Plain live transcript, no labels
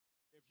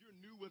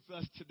you're new with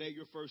us today,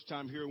 your first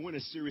time here, we're in a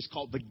series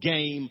called The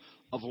Game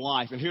of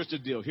Life. And here's the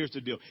deal.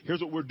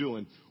 Here's what we're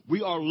doing.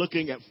 We are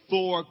looking at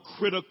 4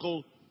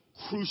 critical,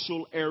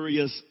 crucial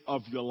areas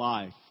of your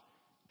life.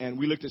 And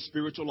we looked at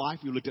spiritual life.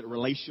 We looked at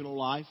relational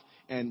life.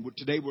 And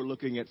today we're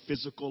looking at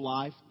physical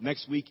life.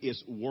 Next week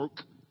is work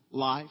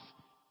life.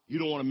 You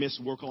don't want to miss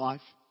work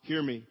life.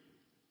 Hear me.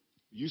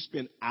 You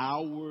spend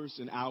hours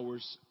and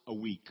hours a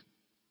week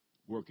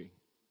working.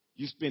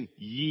 You spend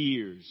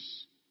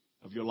years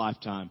of your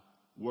lifetime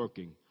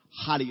working.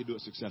 How do you do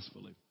it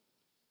successfully?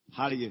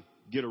 How do you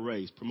get a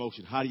raise,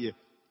 promotion? How do you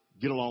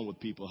get along with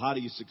people? How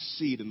do you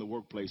succeed in the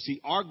workplace? See,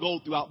 our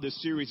goal throughout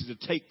this series is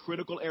to take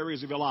critical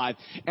areas of your life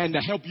and to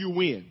help you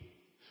win.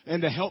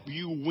 And to help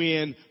you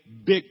win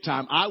big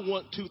time. I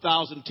want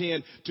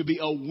 2010 to be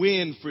a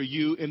win for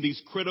you in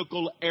these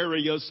critical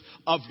areas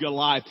of your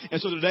life. And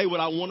so today what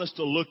I want us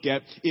to look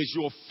at is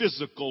your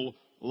physical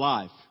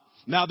life.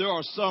 Now, there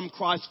are some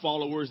Christ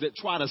followers that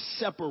try to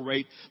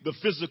separate the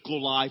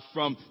physical life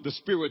from the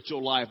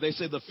spiritual life. They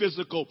say the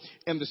physical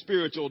and the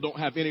spiritual don't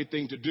have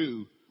anything to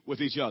do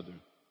with each other.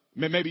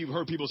 Maybe you've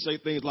heard people say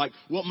things like,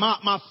 well,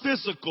 my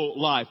physical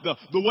life,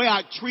 the way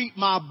I treat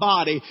my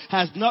body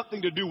has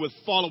nothing to do with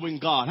following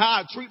God.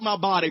 How I treat my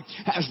body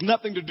has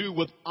nothing to do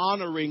with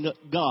honoring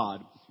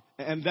God.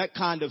 And that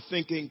kind of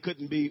thinking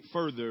couldn't be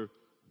further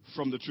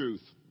from the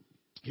truth.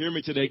 Hear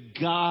me today.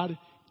 God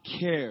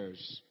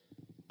cares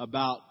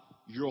about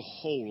your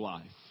whole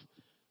life.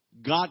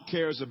 God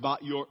cares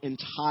about your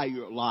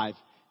entire life,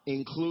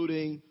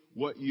 including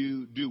what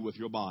you do with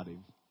your body.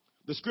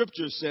 The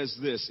scripture says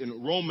this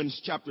in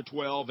Romans chapter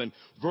 12 and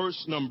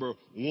verse number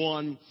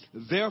 1.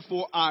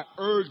 Therefore, I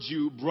urge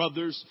you,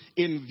 brothers,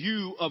 in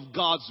view of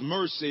God's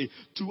mercy,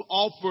 to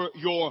offer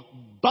your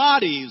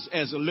bodies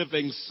as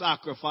living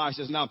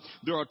sacrifices. Now,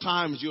 there are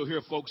times you'll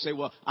hear folks say,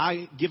 well, I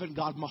ain't given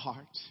God my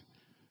heart.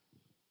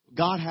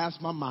 God has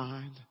my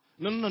mind.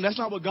 No, that's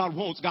not what God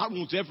wants. God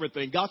wants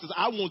everything. God says,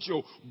 I want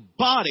your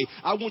body.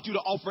 I want you to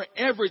offer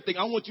everything.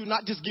 I want you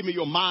not just give me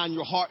your mind,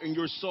 your heart, and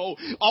your soul.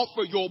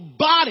 Offer your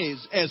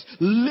bodies as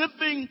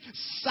living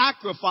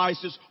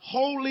sacrifices,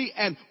 holy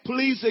and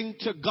pleasing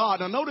to God.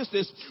 Now notice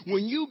this.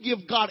 When you give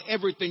God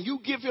everything, you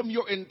give him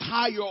your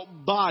entire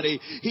body.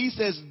 He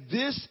says,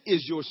 this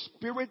is your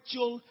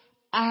spiritual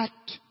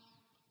act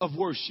of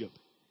worship.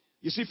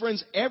 You see,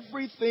 friends,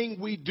 everything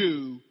we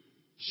do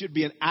should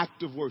be an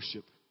act of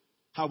worship.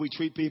 How we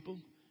treat people,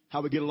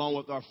 how we get along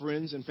with our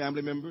friends and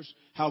family members,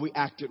 how we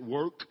act at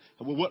work,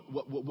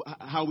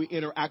 how we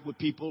interact with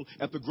people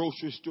at the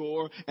grocery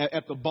store,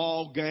 at the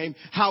ball game,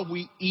 how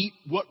we eat,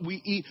 what we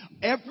eat.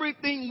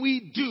 Everything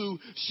we do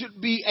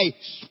should be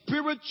a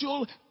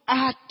spiritual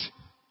act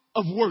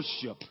of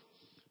worship.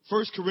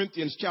 1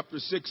 Corinthians chapter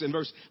 6 and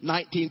verse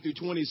 19 through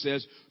 20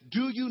 says,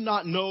 do you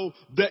not know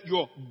that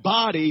your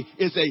body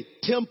is a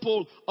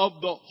temple of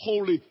the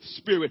Holy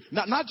Spirit?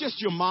 Not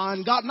just your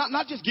mind, God,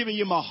 not just giving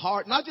you my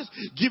heart, not just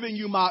giving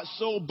you my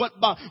soul, but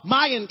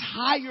my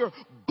entire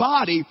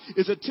body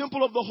is a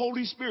temple of the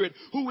Holy Spirit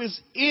who is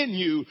in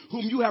you,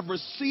 whom you have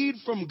received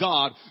from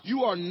God.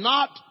 You are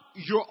not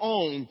your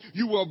own.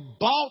 You were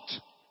bought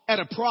at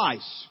a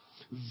price.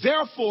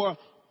 Therefore,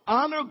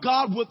 honor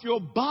God with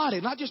your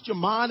body, not just your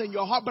mind and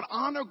your heart, but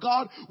honor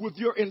God with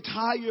your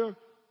entire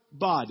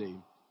body.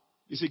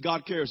 You see,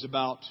 God cares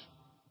about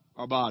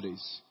our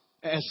bodies.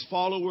 As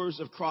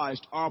followers of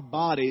Christ, our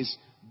bodies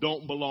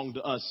don't belong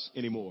to us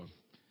anymore.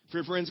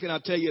 Friends, can I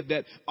tell you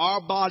that our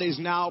bodies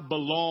now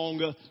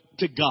belong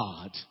to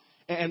God?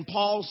 And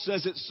Paul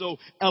says it so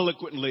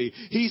eloquently.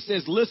 He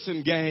says,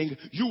 listen, gang,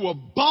 you were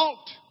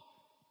bought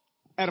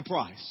at a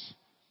price.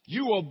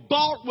 You were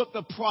bought with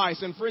the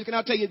price. And friends, can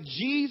I tell you,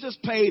 Jesus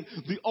paid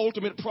the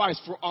ultimate price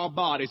for our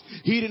bodies.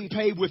 He didn't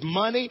pay with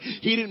money.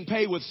 He didn't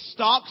pay with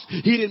stocks.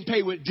 He didn't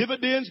pay with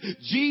dividends.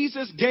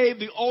 Jesus gave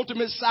the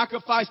ultimate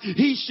sacrifice.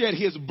 He shed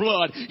his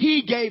blood.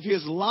 He gave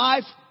his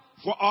life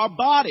for our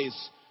bodies.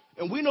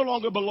 And we no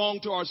longer belong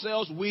to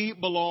ourselves. We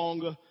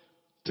belong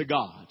to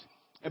God.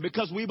 And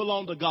because we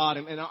belong to God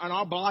and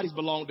our bodies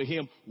belong to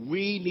him,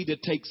 we need to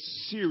take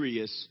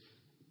serious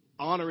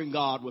honoring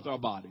God with our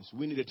bodies.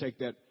 We need to take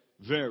that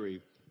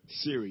very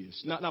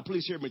serious. Now,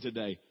 please hear me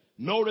today.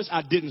 Notice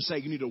I didn't say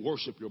you need to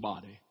worship your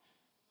body.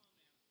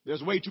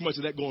 There's way too much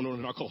of that going on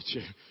in our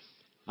culture.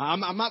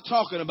 I'm not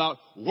talking about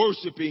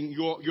worshiping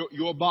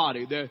your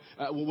body.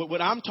 What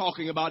I'm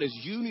talking about is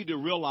you need to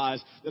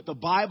realize that the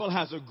Bible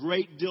has a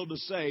great deal to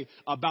say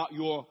about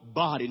your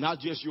body,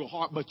 not just your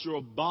heart, but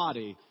your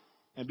body.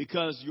 And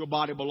because your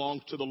body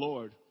belongs to the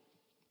Lord,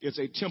 it's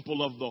a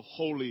temple of the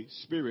Holy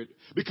Spirit.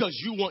 Because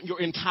you want your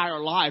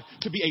entire life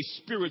to be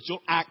a spiritual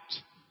act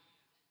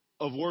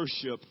of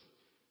worship,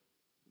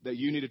 that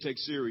you need to take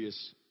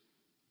serious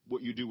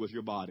what you do with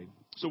your body.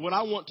 So what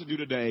I want to do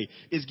today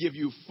is give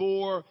you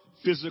 4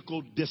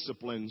 physical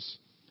disciplines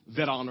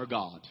that honor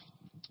God.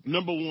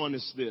 Number 1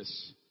 is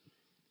this.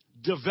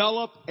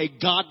 Develop a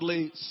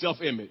godly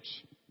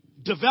self-image.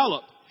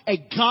 Develop a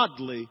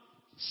godly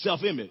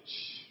self-image.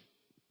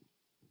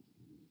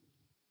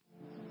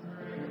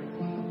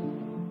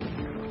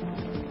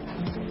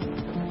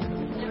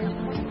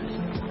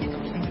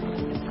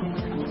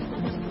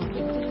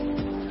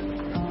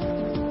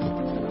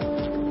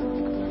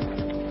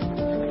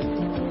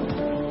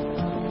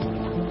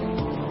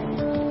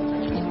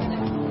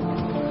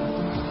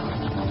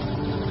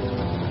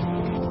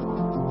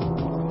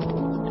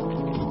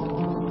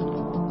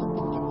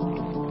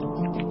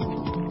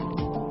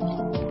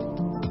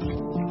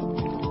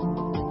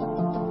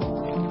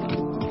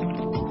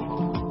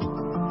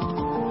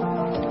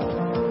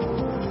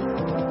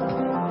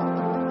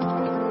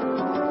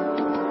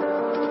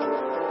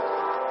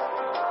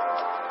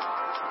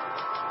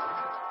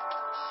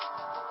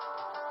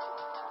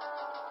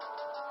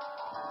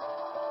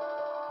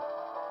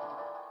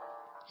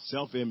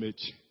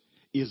 Self-image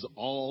is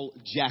all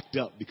jacked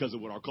up because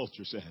of what our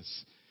culture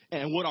says.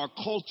 And what our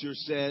culture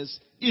says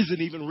isn't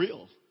even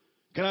real.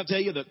 Can I tell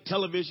you, the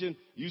television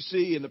you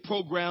see and the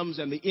programs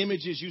and the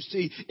images you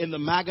see in the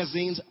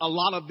magazines, a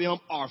lot of them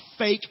are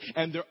fake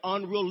and they're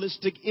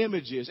unrealistic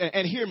images.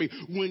 And hear me,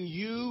 when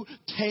you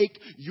take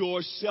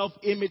your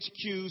self-image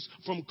cues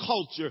from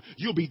culture,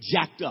 you'll be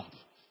jacked up.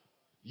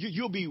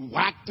 You'll be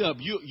whacked up.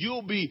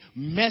 You'll be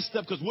messed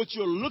up because what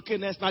you're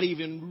looking at's not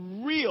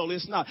even real.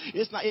 It's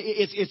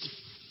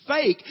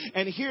fake.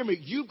 And hear me,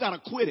 you've got to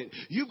quit it.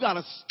 You've got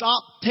to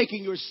stop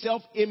taking your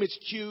self-image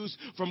cues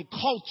from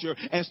culture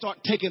and start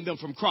taking them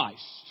from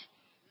Christ.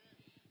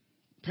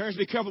 Parents,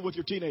 be careful with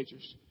your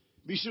teenagers.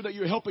 Be sure that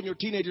you're helping your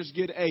teenagers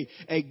get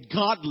a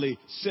godly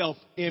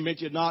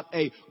self-image and not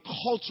a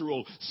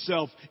cultural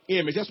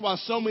self-image. That's why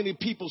so many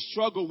people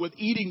struggle with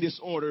eating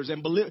disorders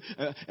and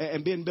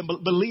being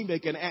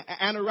bulimic and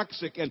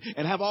anorexic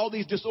and have all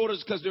these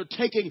disorders because they're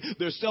taking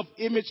their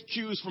self-image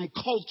cues from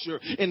culture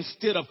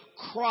instead of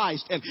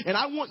Christ. And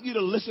I want you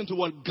to listen to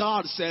what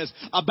God says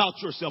about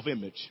your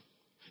self-image.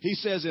 He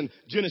says in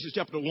Genesis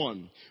chapter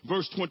 1,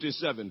 verse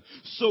 27,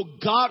 so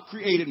God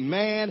created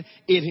man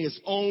in his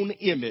own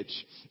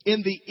image.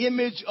 In the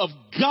image of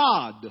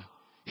God,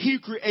 he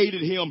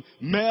created him,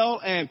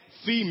 male and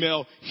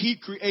female. He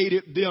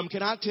created them.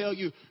 Can I tell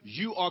you,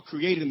 you are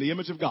created in the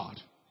image of God.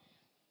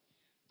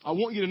 I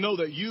want you to know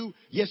that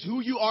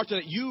who you are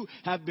today, you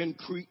have been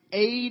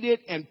created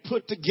and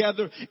put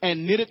together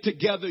and knitted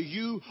together.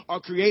 You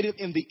are created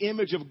in the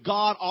image of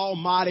God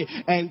Almighty,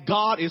 and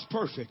God is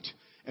perfect.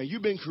 And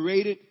you've been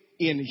created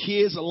in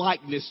his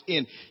likeness,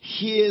 in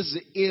his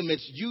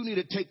image. You need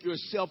to take your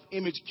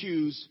self-image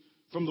cues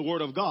from the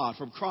word of God,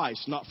 from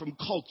Christ, not from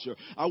culture.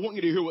 I want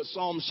you to hear what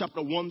Psalms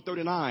chapter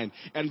 139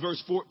 and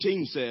verse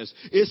 14 says.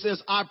 It says,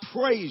 I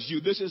praise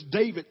you. This is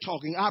David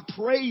talking. I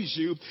praise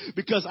you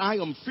because I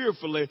am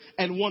fearfully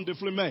and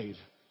wonderfully made.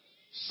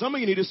 Some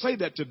of you need to say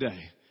that today.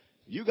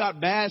 You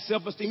got bad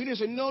self-esteem. You need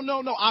to say, no,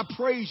 I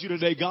praise you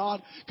today,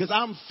 God, because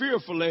I'm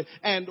fearfully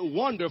and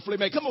wonderfully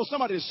made. Come on,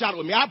 somebody shout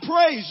with me. I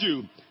praise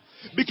you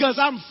because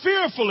I'm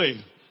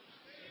fearfully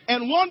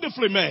and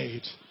wonderfully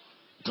made.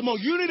 Come on,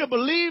 you need to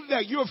believe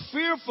that you're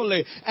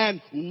fearfully and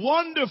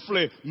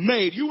wonderfully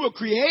made. You were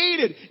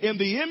created in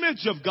the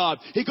image of God.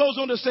 He goes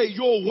on to say,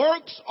 your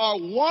works are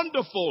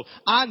wonderful.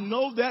 I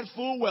know that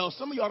full well.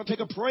 Some of you ought to take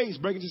a praise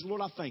break and just,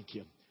 Lord, I thank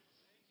you.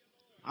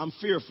 I'm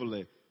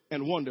fearfully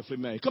and wonderfully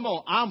made. Come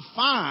on, I'm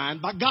fine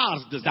by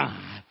God's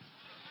design.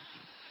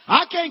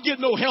 I can't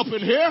get no help in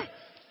here.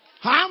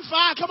 I'm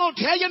fine. Come on,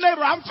 tell your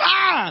neighbor, I'm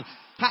fine.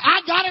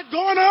 I got it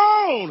going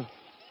on.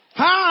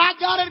 I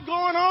got it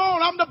going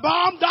on. I'm the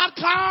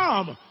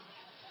bomb.com.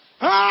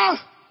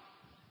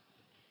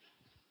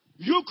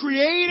 You're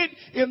created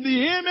in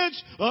the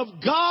image of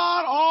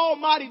God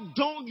Almighty.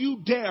 Don't you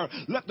dare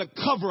let the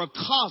cover of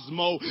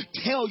Cosmo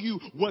tell you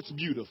what's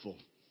beautiful.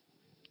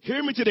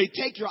 Hear me today.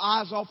 Take your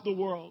eyes off the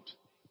world.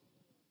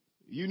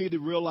 You need to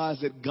realize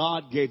that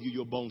God gave you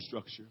your bone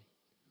structure.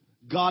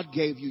 God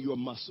gave you your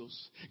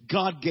muscles.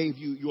 God gave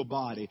you your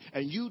body.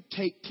 And you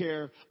take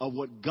care of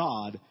what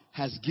God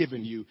has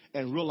given you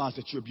and realize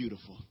that you're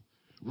beautiful.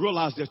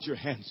 Realize that you're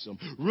handsome.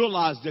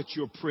 Realize that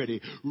you're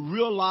pretty.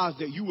 Realize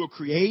that you were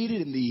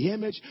created in the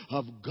image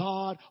of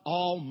God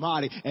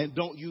Almighty. And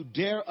don't you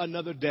dare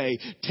another day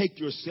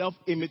take your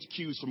self-image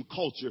cues from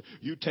culture.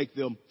 You take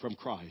them from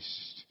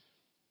Christ.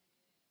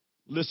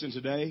 Listen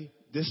today,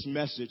 this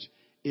message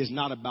is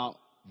not about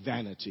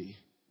vanity.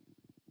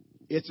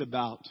 It's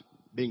about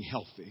being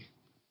healthy.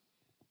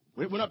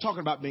 We're not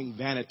talking about being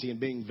vanity and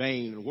being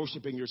vain and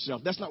worshiping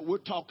yourself. That's not what we're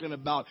talking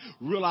about.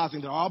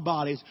 Realizing that our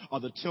bodies are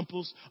the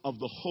temples of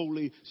the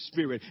Holy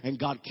Spirit. And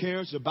God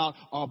cares about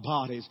our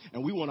bodies.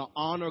 And we want to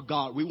honor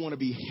God. We want to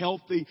be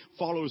healthy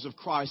followers of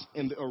Christ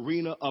in the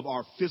arena of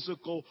our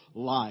physical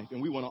life.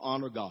 And we want to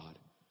honor God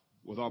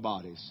with our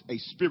bodies. A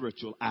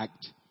spiritual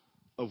act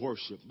of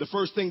worship. The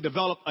first thing,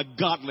 develop a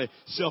godly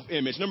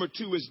self-image. Number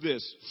 2 is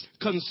this.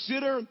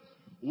 Consider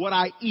what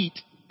I eat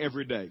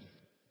every day.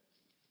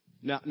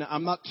 Now,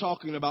 I'm not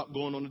talking about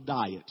going on a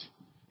diet,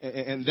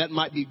 and that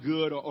might be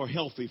good or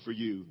healthy for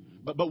you.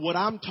 But what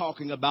I'm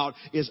talking about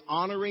is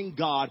honoring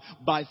God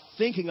by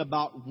thinking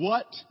about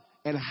what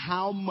and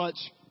how much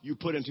you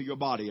put into your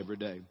body every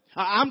day.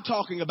 I'm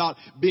talking about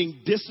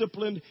being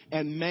disciplined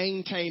and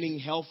maintaining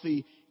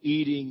healthy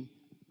eating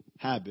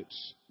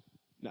habits.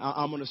 Now,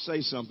 I'm going to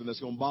say something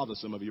that's going to bother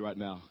some of you right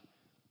now.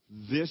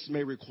 This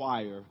may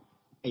require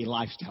a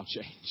lifestyle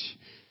change.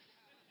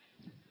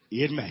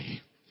 It may.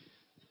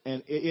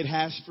 And it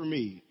has for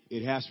me.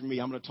 It has for me.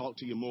 I'm going to talk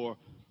to you more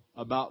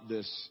about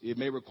this. It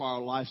may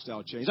require a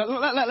lifestyle change.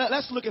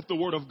 Let's look at the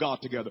Word of God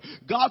together.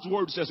 God's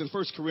Word says in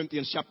 1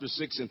 Corinthians chapter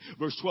 6 and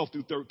verse 12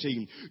 through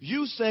 13,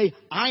 you say,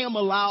 I am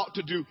allowed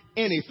to do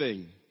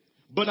anything,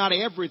 but not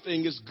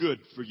everything is good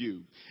for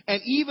you.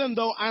 And even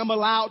though I'm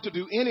allowed to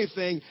do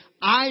anything,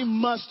 I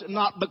must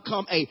not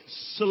become a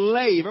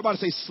slave. Everybody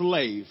say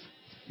slave.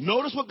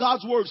 Notice what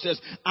God's Word says.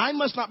 I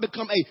must not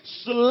become a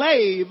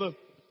slave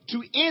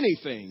to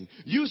anything.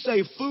 You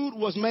say food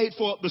was made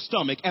for the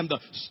stomach and the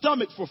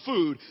stomach for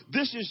food.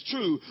 This is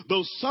true,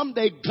 though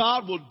someday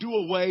God will do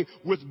away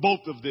with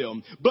both of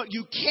them. But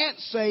you can't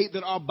say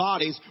that our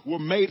bodies were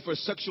made for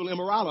sexual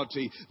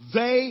immorality.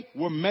 They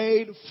were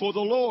made for the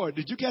Lord.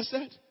 Did you catch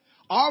that?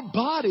 Our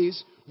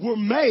bodies were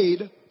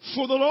made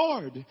for the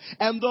Lord.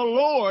 And the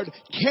Lord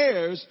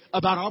cares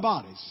about our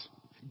bodies.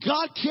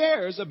 God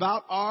cares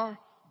about our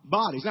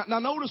bodies. Now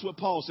notice what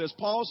Paul says.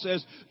 Paul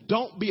says,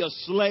 don't be a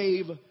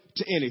slave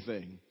to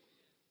anything.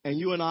 And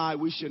you and I,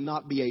 we should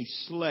not be a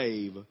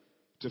slave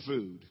to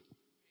food.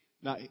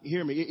 Now,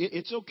 hear me.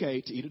 It's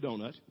okay to eat a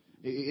donut.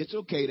 It's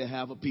okay to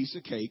have a piece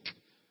of cake.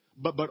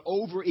 But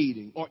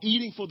overeating or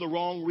eating for the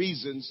wrong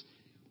reasons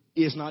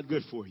is not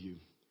good for you.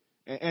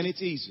 And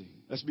it's easy.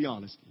 Let's be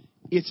honest.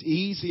 It's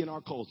easy in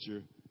our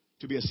culture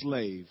to be a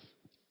slave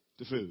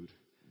to food.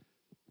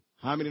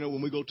 How many know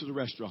when we go to the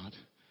restaurant,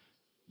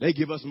 they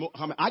give us more?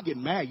 I get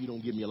mad you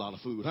don't give me a lot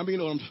of food. How many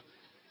know?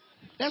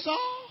 That's all.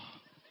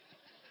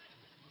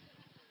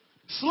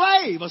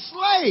 Slave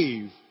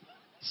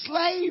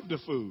to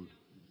food.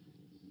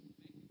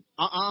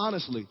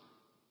 Honestly,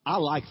 I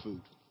like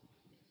food.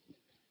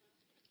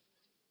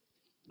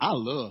 I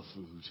love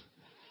food.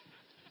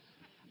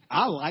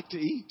 I like to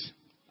eat.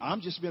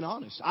 I'm just being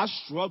honest. I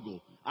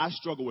struggle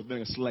with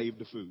being a slave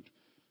to food.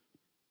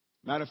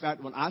 Matter of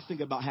fact, when I think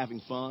about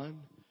having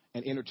fun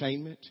and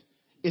entertainment,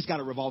 it's got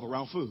to revolve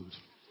around food.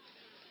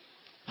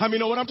 How many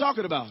know what I'm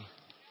talking about?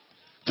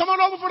 Come on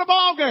over for the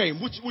ball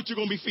game. What you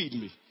going to be feeding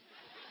me?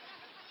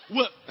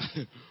 What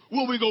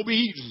we going to be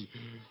eating?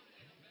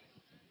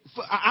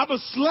 I'm a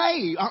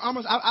slave.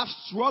 I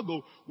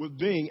struggle with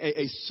being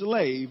a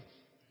slave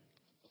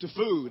to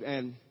food.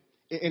 And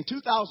in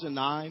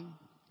 2009,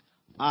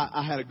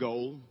 I had a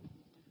goal.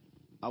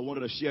 I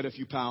wanted to shed a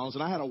few pounds,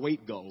 and I had a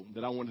weight goal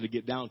that I wanted to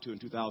get down to in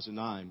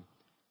 2009.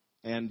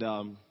 And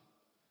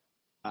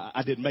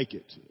I didn't make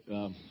it.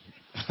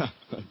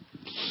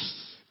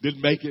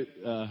 Didn't make it.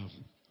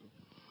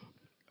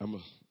 I'm a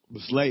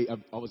slave.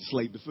 I was a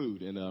slave to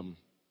food. And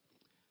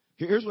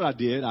here's what I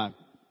did.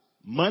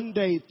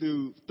 Monday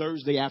through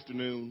Thursday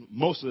afternoon,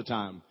 most of the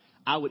time,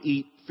 I would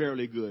eat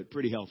fairly good,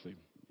 pretty healthy.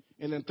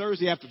 And then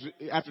Thursday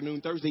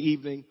afternoon, Thursday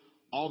evening,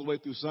 all the way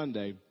through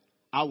Sunday,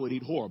 I would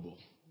eat horrible.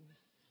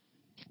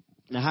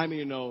 Now, how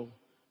many know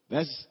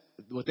that's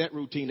with that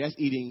routine? That's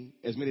eating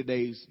as many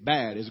days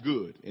bad as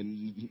good,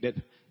 and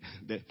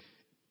that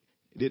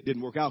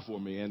didn't work out for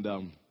me. And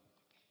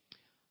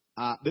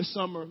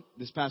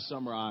this past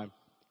summer,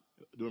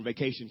 during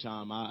vacation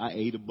time, I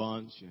ate a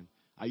bunch, and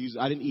I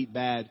didn't eat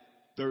bad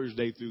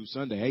Thursday through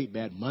Sunday. I ate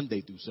bad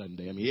Monday through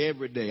Sunday. I mean,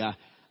 every day I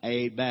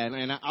ate bad,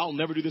 and I'll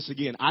never do this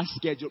again. I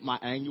scheduled my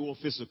annual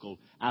physical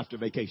after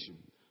vacation.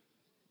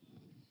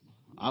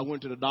 I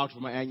went to the doctor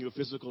for my annual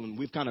physical, and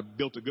we've kind of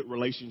built a good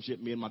relationship,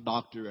 me and my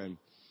doctor, and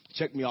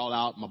checked me all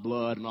out, my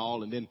blood and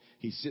all. And then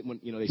they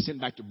sent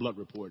back the blood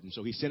report. And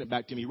so he sent it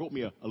back to me. He wrote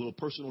me a little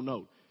personal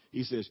note.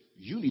 He says,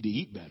 you need to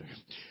eat better.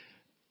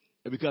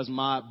 Because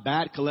my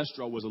bad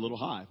cholesterol was a little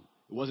high.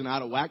 It wasn't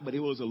out of whack, but it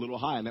was a little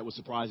high. And that was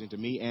surprising to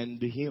me and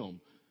to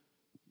him.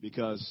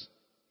 Because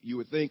you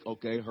would think,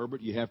 okay,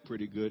 Herbert, you have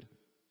pretty good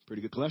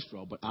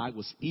cholesterol. But I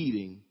was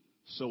eating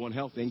so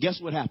unhealthy. And guess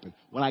what happened?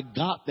 When I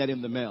got that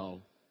in the mail,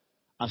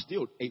 I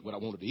still ate what I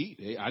wanted to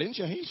eat. I didn't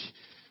change.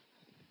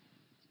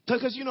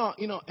 Because,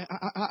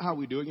 how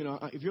we do it,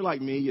 if you're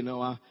like me,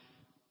 look,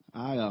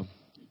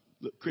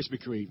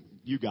 Krispy Kreme,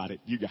 you got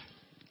it.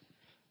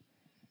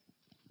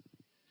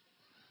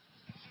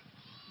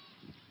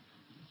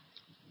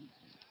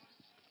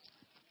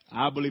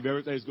 I believe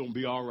everything's going to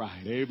be all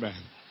right. Amen.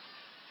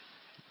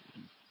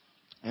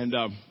 And,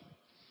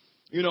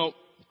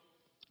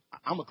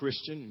 I'm a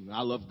Christian.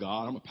 I love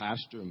God. I'm a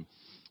pastor. And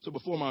so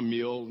before my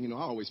meal,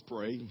 I always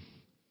pray.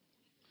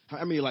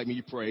 How many like me,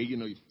 you pray,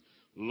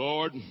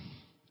 Lord,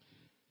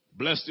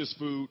 bless this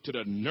food to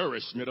the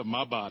nourishment of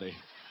my body.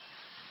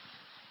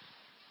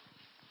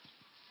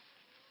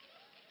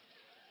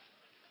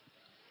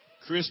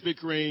 Krispy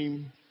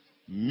Kreme,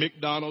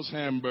 McDonald's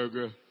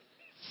hamburger,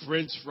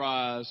 French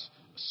fries,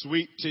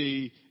 sweet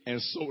tea,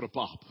 and soda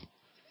pop.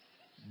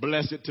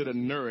 Bless it to the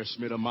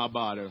nourishment of my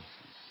body.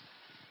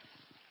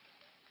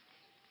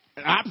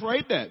 And I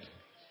prayed that.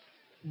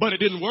 But it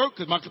didn't work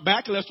because my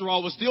bad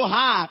cholesterol was still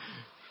high,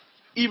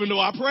 even though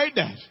I prayed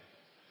that.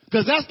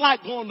 Because that's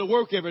like going to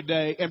work every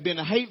day and being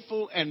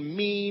hateful and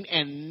mean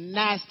and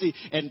nasty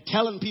and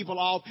telling people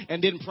off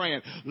and then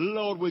praying,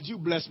 Lord, would you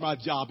bless my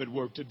job at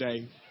work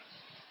today?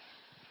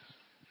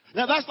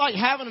 Now, that's like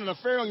having an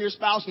affair on your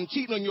spouse and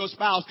cheating on your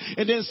spouse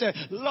and then saying,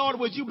 Lord,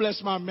 would you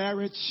bless my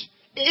marriage?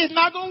 It's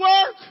not going to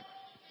work.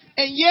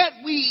 And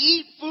yet we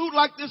eat food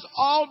like this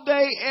all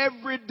day,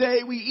 every day.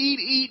 We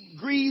eat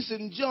grease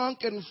and junk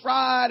and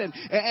fried.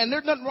 And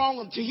there's nothing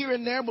wrong to here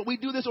and there, but we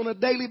do this on a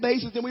daily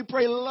basis. And we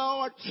pray,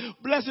 Lord,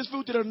 bless this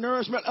food to the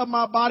nourishment of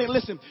my body.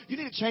 Listen, you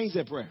need to change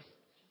that prayer.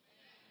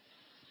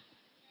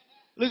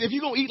 Listen, if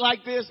you're going to eat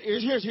like this,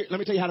 here, let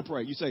me tell you how to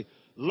pray. You say,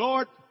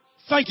 Lord,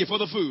 thank you for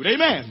the food.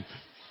 Amen.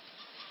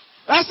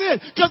 That's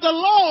it. Because the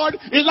Lord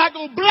is not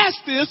going to bless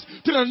this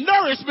to the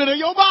nourishment of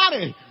your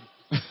body.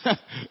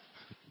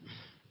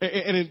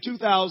 And in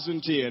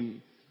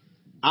 2010,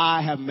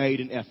 I have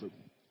made an effort.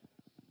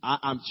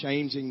 I'm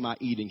changing my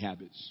eating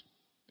habits.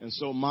 And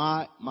so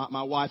my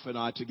wife and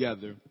I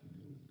together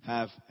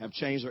have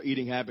changed our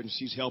eating habits.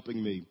 She's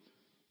helping me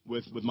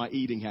with my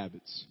eating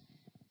habits.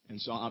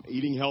 And so I'm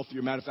eating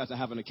healthier. Matter of fact, I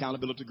have an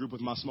accountability group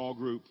with my small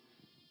group.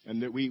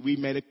 And that we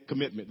made a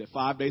commitment that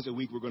 5 days a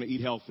week we're going to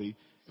eat healthy.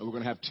 And we're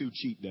going to have 2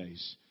 cheat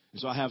days. And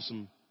so I have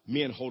some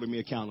men holding me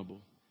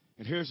accountable.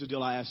 And here's the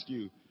deal I ask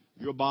you.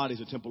 Your body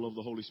is a temple of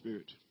the Holy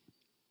Spirit.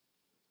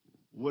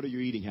 What are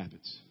your eating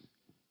habits?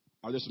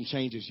 Are there some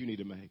changes you need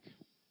to make?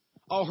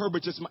 Oh,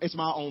 Herbert, it's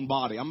my own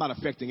body. I'm not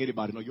affecting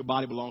anybody. No, your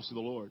body belongs to the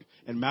Lord.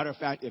 And matter of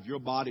fact, if your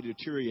body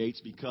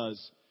deteriorates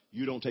because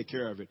you don't take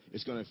care of it,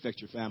 it's going to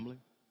affect your family.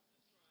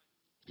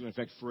 It's going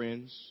to affect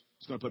friends.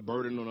 It's going to put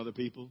burden on other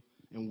people.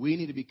 And we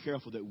need to be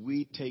careful that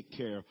we take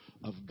care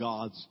of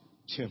God's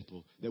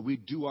temple, that we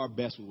do our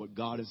best with what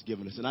God has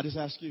given us. And I just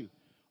ask you,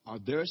 are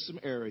there some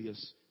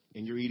areas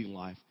in your eating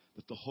life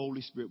that the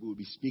Holy Spirit will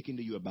be speaking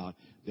to you about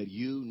that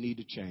you need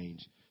to change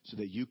so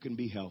that you can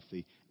be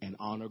healthy and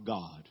honor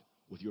God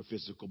with your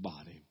physical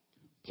body?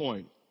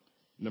 Point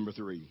number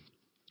 3.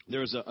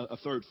 There's a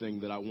third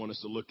thing that I want us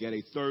to look at,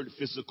 a third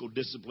physical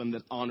discipline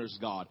that honors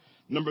God.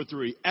 Number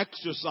 3,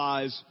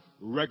 exercise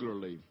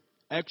regularly.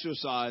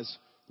 Exercise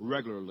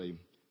regularly.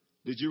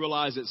 Did you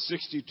realize that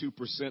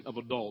 62% of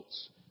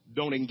adults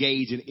don't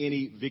engage in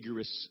any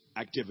vigorous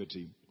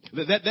activity?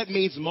 That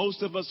means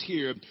most of us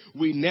here,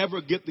 we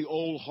never get the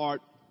old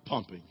heart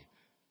pumping.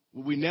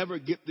 We never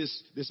get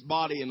this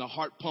body and the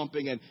heart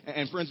pumping.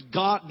 And friends,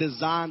 God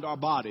designed our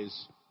bodies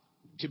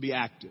to be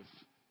active.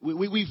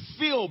 We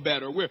feel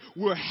better.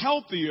 We're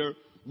healthier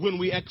when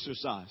we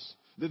exercise.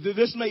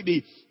 This may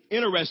be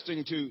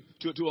interesting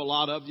to a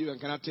lot of you. And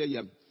can I tell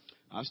you,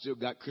 I still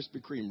got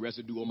Krispy Kreme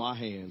residue on my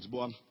hands.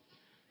 Boy,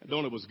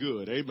 it was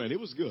good. Amen. It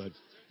was good.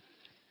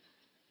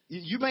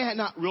 You may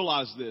not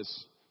realize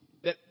this,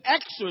 that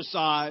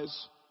exercise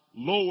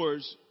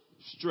lowers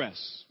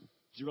stress.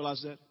 Did you realize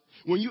that?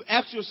 When you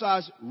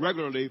exercise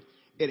regularly,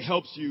 it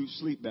helps you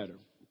sleep better.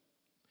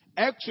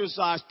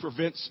 Exercise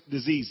prevents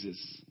diseases.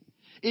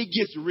 It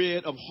gets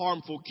rid of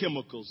harmful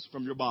chemicals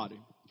from your body.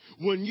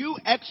 When you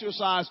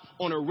exercise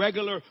on a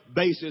regular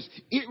basis,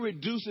 it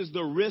reduces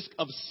the risk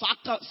of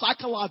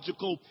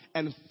psychological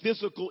and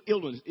physical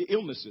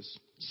illnesses.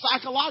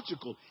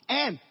 Psychological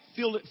and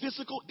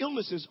physical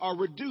illnesses are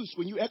reduced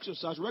when you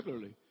exercise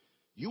regularly.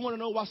 You want to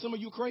know why some of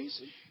you are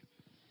crazy?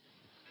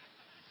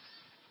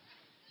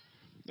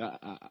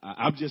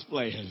 I'm just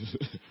playing.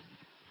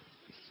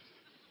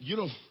 You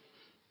don't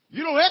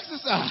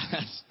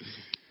exercise,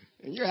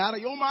 and you're out of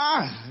your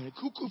mind,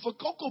 cuckoo for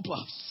Cocoa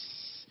Puffs.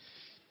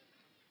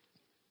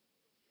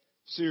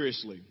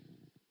 Seriously,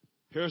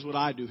 here's what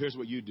I do. Here's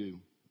what you do.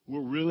 We're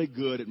really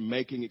good at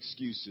making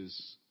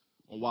excuses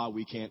on why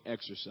we can't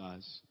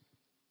exercise.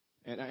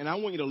 And I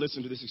want you to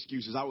listen to this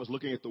excuse. As I was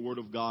looking at the Word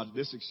of God,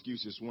 this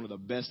excuse is one of the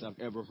best I've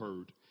ever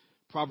heard.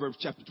 Proverbs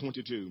chapter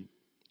 22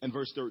 and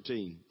verse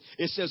 13.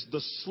 It says the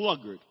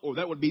sluggard, or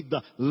that would be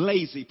the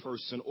lazy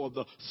person or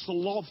the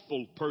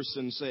slothful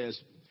person,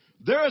 says,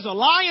 there is a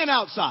lion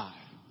outside.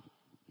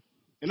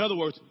 In other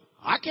words,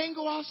 I can't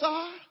go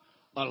outside.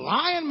 A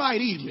lion might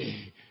eat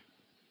me.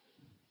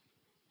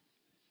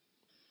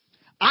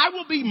 I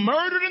will be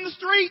murdered in the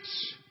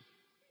streets.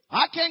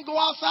 I can't go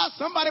outside.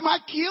 Somebody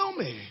might kill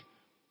me.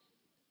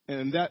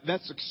 And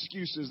that's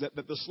excuses that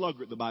the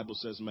sluggard, the Bible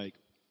says, make.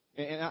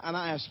 And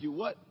I ask you,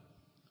 what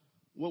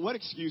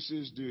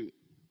excuses do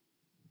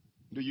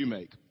you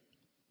make?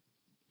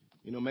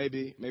 You know,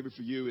 maybe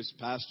for you as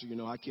pastor,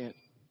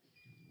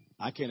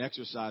 I can't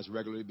exercise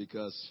regularly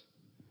because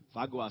if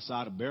I go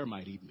outside, a bear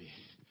might eat me.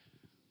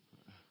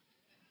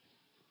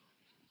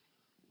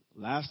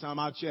 Last time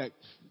I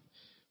checked,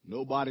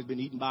 nobody's been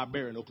eaten by a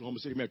bear in Oklahoma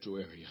City metro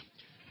area.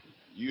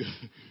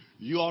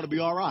 You ought to be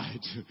all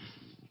right.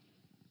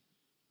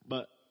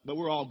 But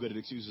we're all good at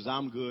excuses.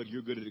 I'm good.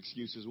 You're good at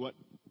excuses. What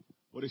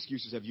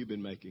excuses have you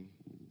been making?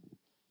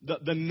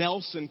 The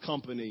Nelson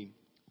Company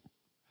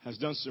has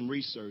done some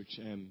research,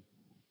 and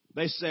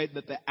they say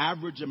that the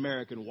average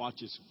American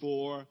watches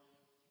 4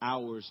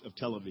 hours of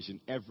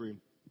television every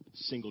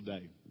single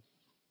day.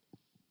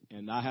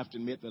 And I have to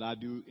admit that I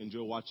do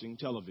enjoy watching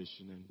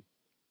television. And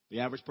the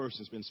average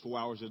person spends 4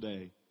 hours a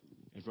day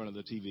in front of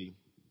the TV.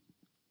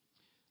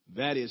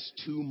 That is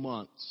 2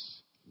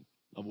 months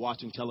of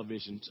watching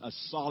television, a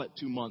solid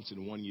 2 months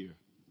in 1 year.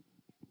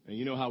 And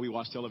you know how we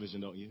watch television,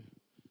 don't you?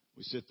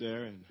 We sit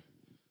there, and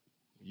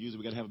usually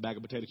we got to have a bag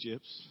of potato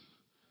chips,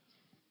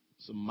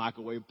 some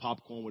microwave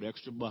popcorn with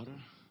extra butter,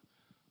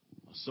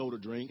 a soda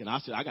drink. And I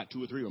said, I got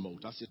 2 or 3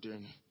 remotes. I sit there,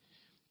 and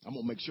I'm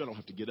going to make sure I don't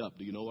have to get up.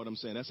 Do you know what I'm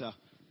saying?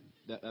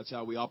 That's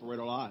how we operate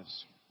our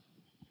lives.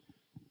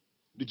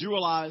 Did you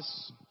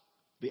realize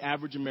the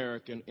average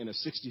American in a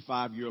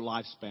 65-year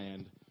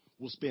lifespan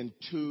will spend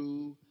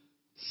 2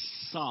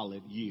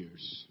 solid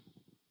years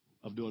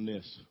of doing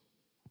this?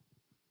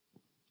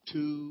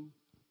 2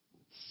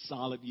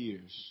 solid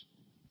years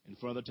in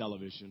front of the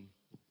television,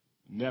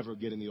 never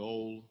getting the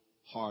old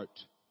heart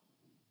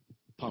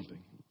pumping.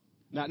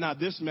 Now,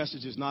 this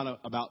message is not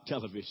about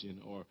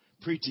television or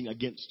preaching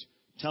against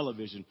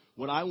television.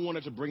 What I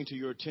wanted to bring to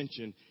your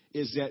attention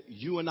is that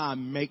you and I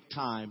make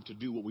time to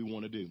do what we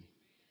want to do.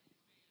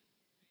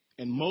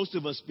 And most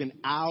of us spend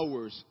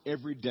hours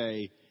every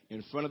day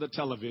in front of the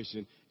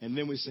television, and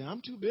then we say,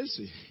 I'm too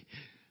busy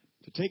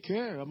to take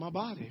care of my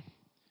body.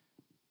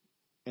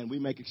 And we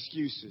make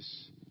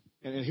excuses.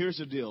 And here's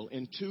the deal.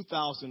 In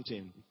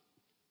 2010,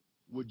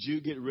 would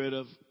you get rid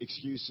of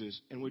excuses,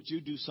 and would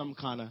you do some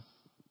kind of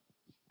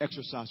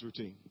exercise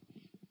routine?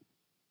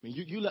 I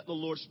mean, you let the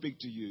Lord speak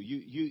to you.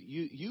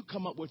 You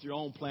come up with your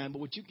own plan, but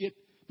would you get,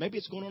 maybe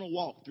it's going on a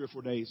walk 3 or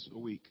 4 days a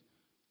week.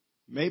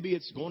 Maybe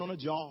it's going on a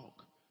jog.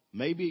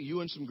 Maybe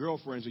you and some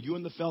girlfriends or you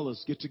and the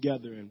fellas get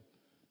together and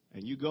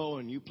you go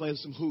and you play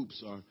some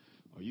hoops, or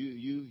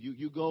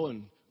you go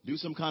and do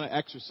some kind of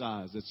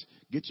exercise that's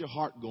get your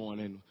heart going,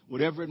 and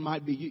whatever it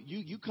might be.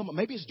 You come up,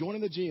 maybe it's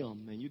joining the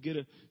gym, and you get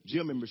a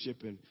gym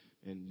membership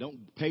and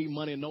don't pay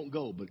money and don't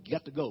go, but you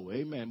got to go.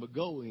 Amen. But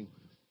go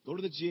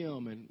to the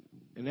gym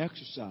and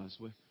exercise.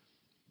 Well,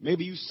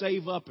 maybe you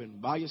save up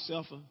and buy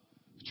yourself a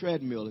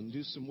treadmill and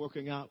do some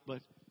working out,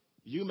 but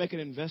you make an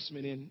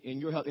investment in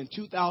your health. In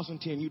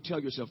 2010, you tell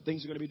yourself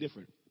things are going to be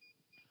different.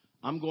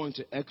 I'm going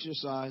to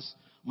exercise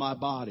my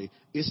body.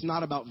 It's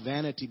not about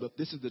vanity, but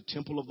this is the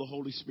temple of the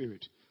Holy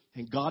Spirit.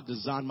 And God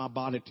designed my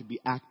body to be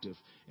active.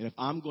 And if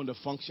I'm going to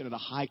function at a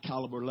high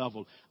caliber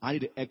level, I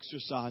need to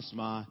exercise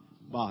my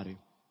body.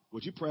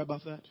 Would you pray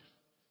about that?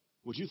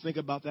 Would you think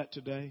about that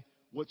today?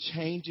 What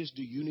changes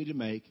do you need to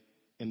make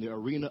in the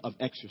arena of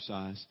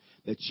exercise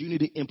that you need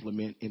to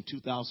implement in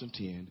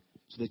 2010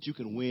 so that you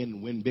can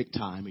win big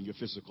time in your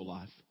physical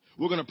life?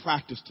 We're going to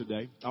practice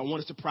today. I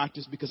want us to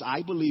practice because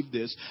I believe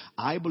this.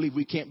 I believe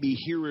we can't be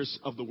hearers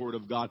of the word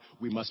of God.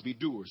 We must be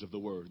doers of the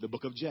word. The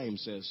book of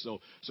James says so.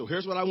 So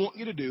here's what I want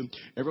you to do.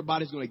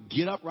 Everybody's going to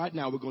get up right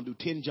now. We're going to do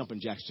 10 jumping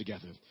jacks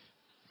together.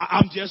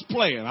 I'm just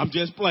playing.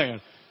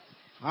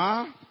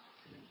 Huh?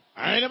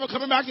 I ain't never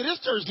coming back to this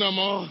church no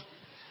more.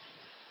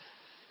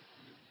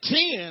 10,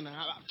 10.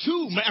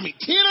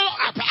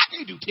 I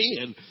can't do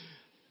 10.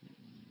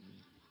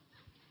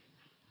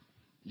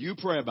 You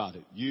pray about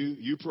it.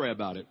 You pray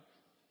about it.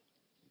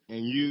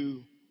 And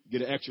you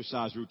get an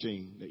exercise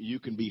routine that you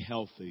can be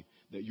healthy,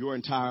 that your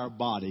entire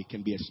body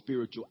can be a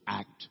spiritual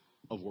act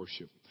of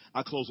worship.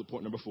 I close with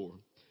point number 4.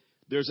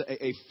 There's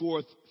a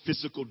fourth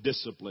physical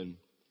discipline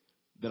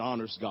that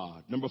honors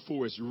God. Number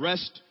 4 is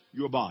rest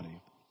your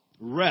body.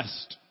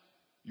 Rest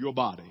your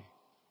body.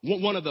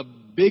 One of the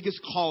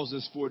biggest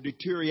causes for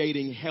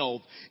deteriorating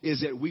health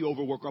is that we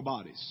overwork our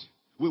bodies.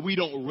 We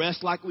don't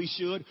rest like we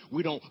should.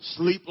 We don't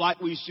sleep like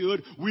we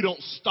should. We don't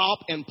stop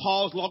and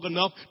pause long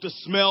enough to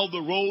smell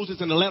the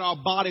roses and to let our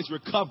bodies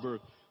recover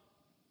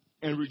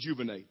and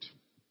rejuvenate.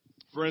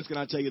 Friends, can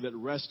I tell you that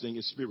resting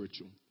is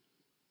spiritual?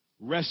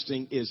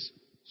 Resting is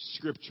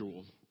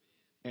scriptural.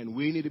 And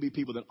we need to be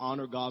people that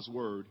honor God's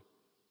word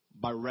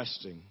by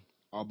resting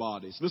our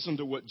bodies. Listen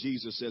to what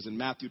Jesus says in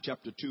Matthew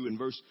chapter 2 and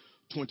verse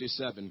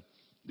 27.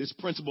 This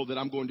principle that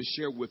I'm going to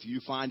share with you,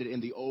 you find it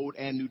in the Old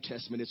and New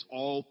Testament. It's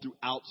all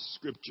throughout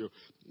Scripture.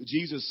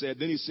 Jesus said,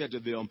 then he said to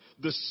them,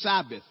 the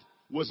Sabbath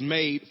was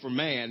made for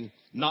man,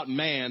 not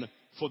man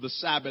for the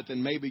Sabbath.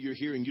 And maybe you're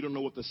hearing, you don't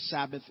know what the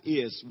Sabbath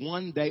is.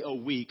 One day a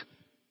week,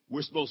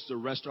 we're supposed to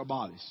rest our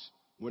bodies.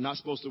 We're not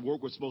supposed to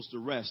work. We're supposed to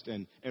rest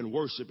and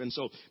worship. And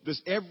so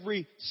this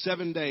every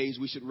 7 days,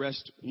 we should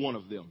rest one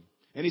of them.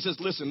 And he says,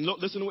 listen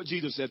to what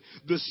Jesus said.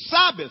 The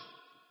Sabbath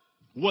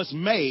was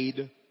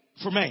made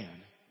for man.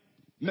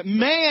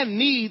 Man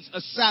needs a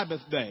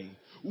Sabbath day.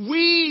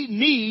 We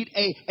need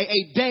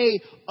a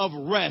day of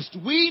rest.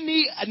 We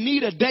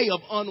need a day of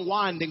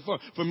unwinding.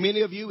 For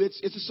many of you,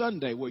 it's a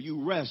Sunday where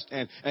you rest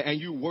and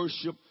you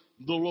worship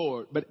the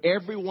Lord. But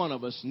every one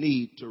of us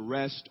need to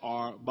rest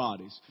our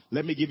bodies.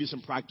 Let me give you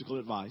some practical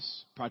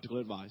advice.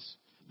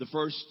 The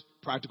first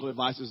practical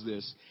advice is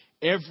this.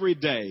 Every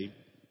day,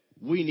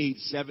 we need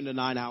 7 to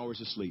 9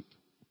 hours of sleep.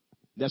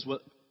 That's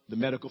what the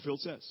medical field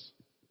says.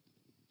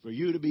 For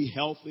you to be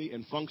healthy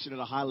and function at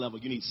a high level,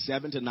 you need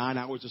 7 to 9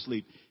 hours of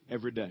sleep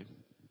every day.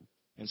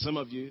 And some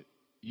of you,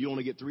 you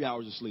only get 3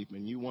 hours of sleep,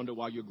 and you wonder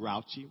why you're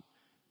grouchy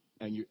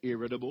and you're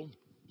irritable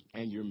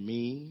and you're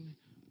mean.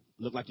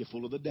 Look like you're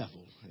full of the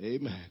devil.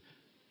 Amen.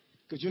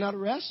 Because you're not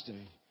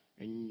resting.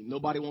 And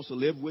nobody wants to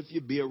live with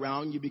you, be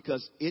around you,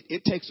 because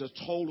it takes a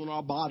toll on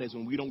our bodies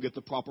when we don't get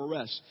the proper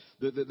rest.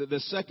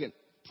 The second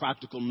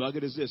practical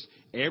nugget is this.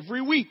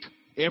 Every week,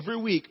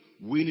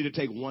 we need to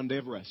take 1 day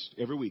of rest.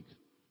 Every week.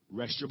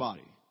 Rest your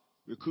body.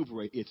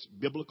 Recuperate. It's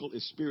biblical.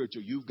 It's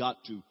spiritual. You've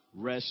got to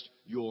rest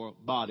your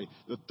body.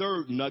 The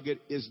third nugget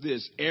is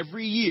this.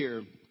 Every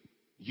year,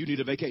 you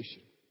need a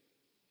vacation.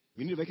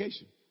 You need a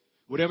vacation.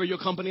 Whatever your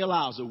company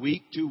allows, a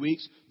week, 2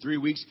 weeks, 3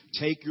 weeks,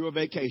 take your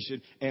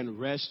vacation and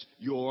rest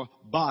your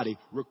body.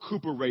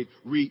 Recuperate,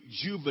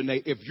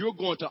 rejuvenate. If you're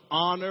going to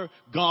honor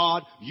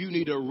God, you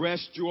need to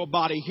rest your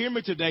body. Hear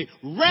me today.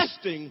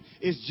 Resting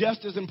is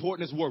just as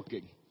important as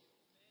working.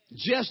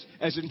 Just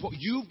as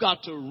important, you've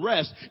got to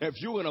rest if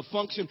you're going to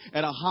function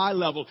at a high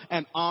level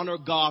and honor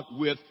God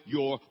with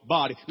your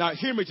body. Now,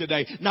 hear me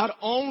today. Not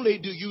only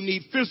do you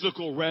need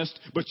physical rest,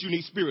 but you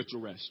need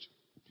spiritual rest.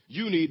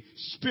 You need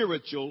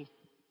spiritual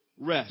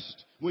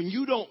rest. When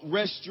you don't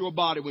rest your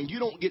body, when you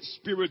don't get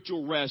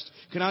spiritual rest,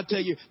 can I tell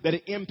you that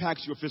it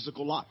impacts your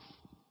physical life?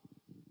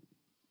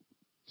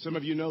 Some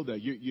of you know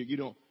that.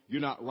 You're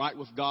not right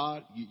with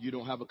God. You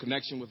don't have a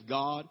connection with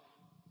God.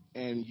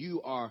 And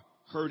you are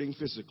hurting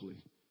physically.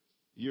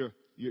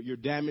 You're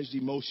damaged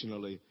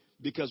emotionally,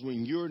 because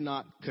when you're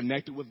not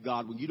connected with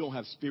God, when you don't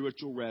have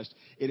spiritual rest,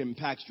 it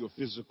impacts your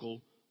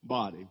physical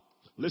body.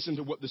 Listen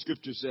to what the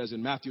scripture says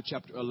in Matthew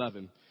chapter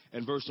 11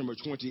 and verse number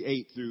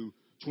 28 through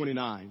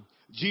 29.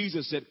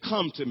 Jesus said,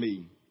 "Come to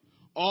me,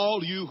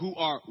 all you who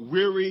are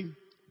weary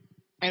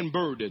and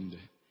burdened,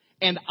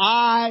 and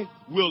I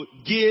will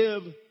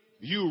give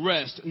you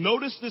rest."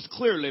 Notice this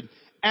clearly.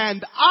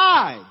 And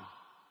I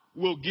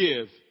will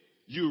give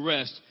you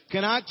rest.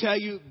 Can I tell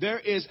you, there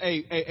is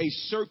a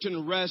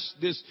certain rest,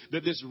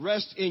 this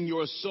rest in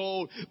your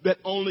soul that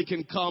only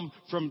can come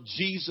from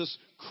Jesus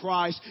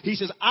Christ. He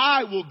says,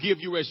 I will give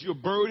you rest. You're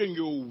burdened,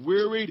 you're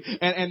wearied,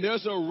 and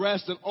there's a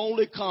rest that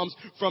only comes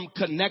from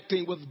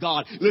connecting with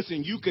God.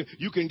 Listen, you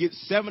can get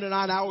 7 to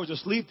 9 hours of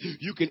sleep.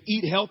 You can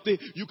eat healthy.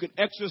 You can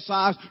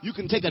exercise. You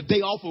can take a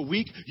day off a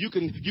week. You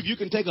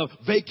can take a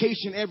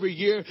vacation every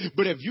year.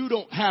 But if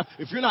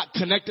you're not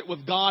connected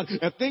with God,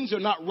 if things are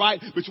not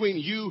right between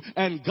you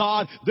and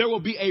God, there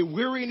will be a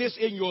weariness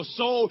in your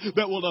soul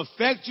that will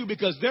affect you,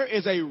 because there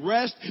is a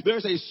rest.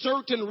 There's a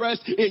certain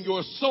rest in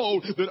your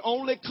soul that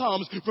only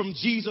comes from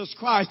Jesus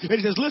Christ. And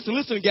he says,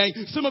 listen, gang,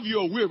 some of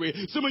you are weary.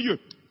 Some of you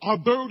are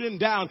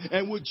burdened down.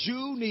 And what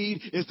you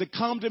need is to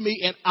come to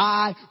me, and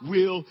I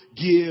will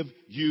give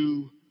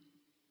you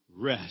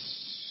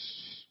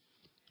rest.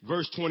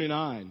 Verse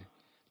 29,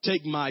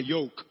 take my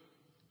yoke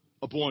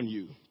upon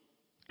you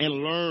and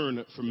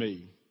learn from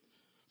me,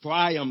 for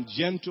I am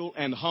gentle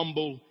and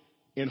humble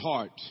in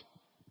heart,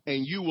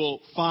 and you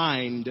will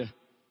find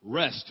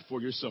rest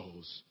for your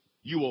souls.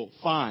 You will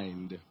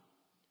find.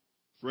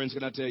 Friends,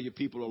 can I tell you,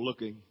 people are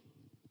looking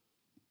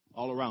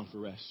all around for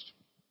rest.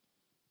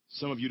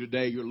 Some of you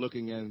today, you're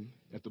looking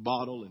at the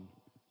bottle, and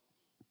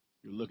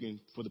you're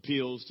looking for the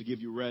pills to give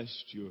you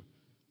rest.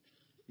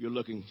 You're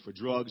looking for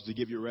drugs to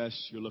give you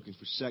rest. You're looking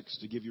for sex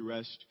to give you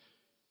rest.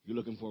 You're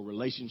looking for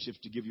relationships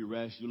to give you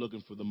rest. You're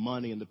looking for the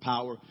money and the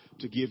power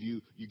to give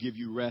you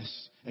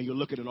rest. And you're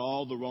looking in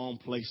all the wrong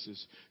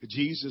places.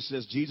 Jesus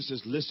says,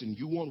 listen,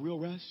 you want real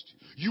rest?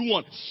 You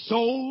want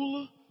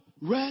soul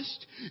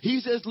rest? He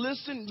says,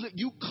 listen,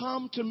 you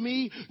come to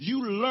me,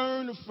 you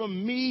learn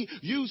from me,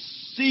 you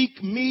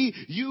seek me,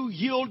 you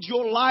yield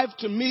your life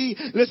to me.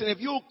 Listen, if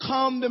you'll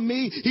come to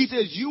me, he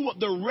says,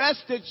 the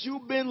rest that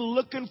you've been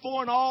looking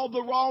for in all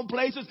the wrong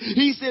places,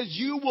 he says,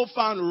 you will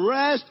find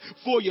rest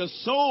for your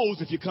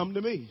souls if you come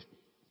to me.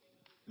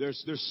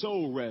 There's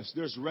soul rest.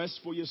 There's rest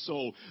for your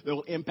soul that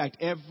will impact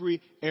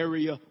every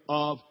area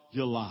of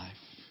your life.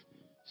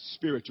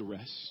 Spiritual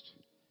rest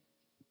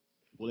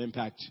will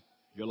impact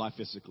your life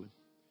physically.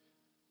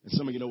 And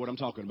some of you know what I'm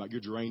talking about. You're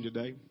drained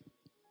today.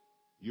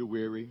 You're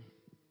weary.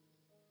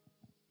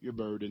 You're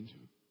burdened.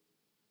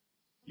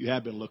 You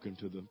have been looking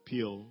to the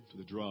pill, to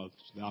the drugs,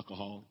 to the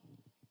alcohol.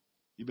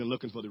 You've been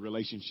looking for the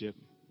relationship,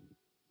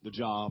 the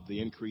job, the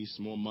increase,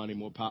 more money,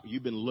 more power.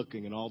 You've been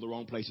looking in all the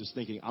wrong places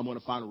thinking, I'm going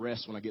to find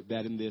rest when I get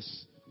that in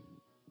this.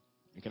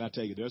 And can I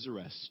tell you, there's a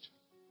rest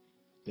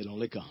that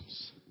only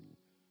comes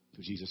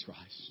through Jesus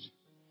Christ.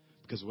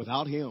 Because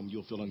without him,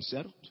 you'll feel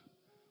unsettled.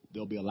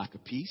 There'll be a lack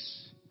of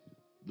peace.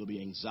 There'll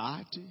be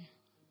anxiety.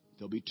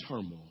 There'll be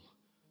turmoil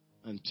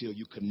until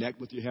you connect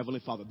with your Heavenly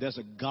Father. There's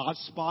a God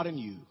spot in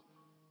you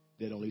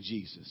that only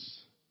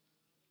Jesus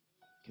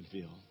can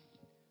fill.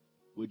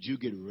 Would you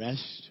get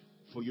rest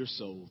for your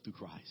soul through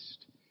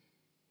Christ?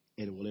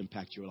 And it will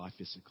impact your life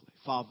physically.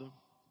 Father,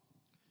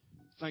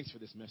 thanks for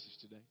this message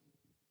today.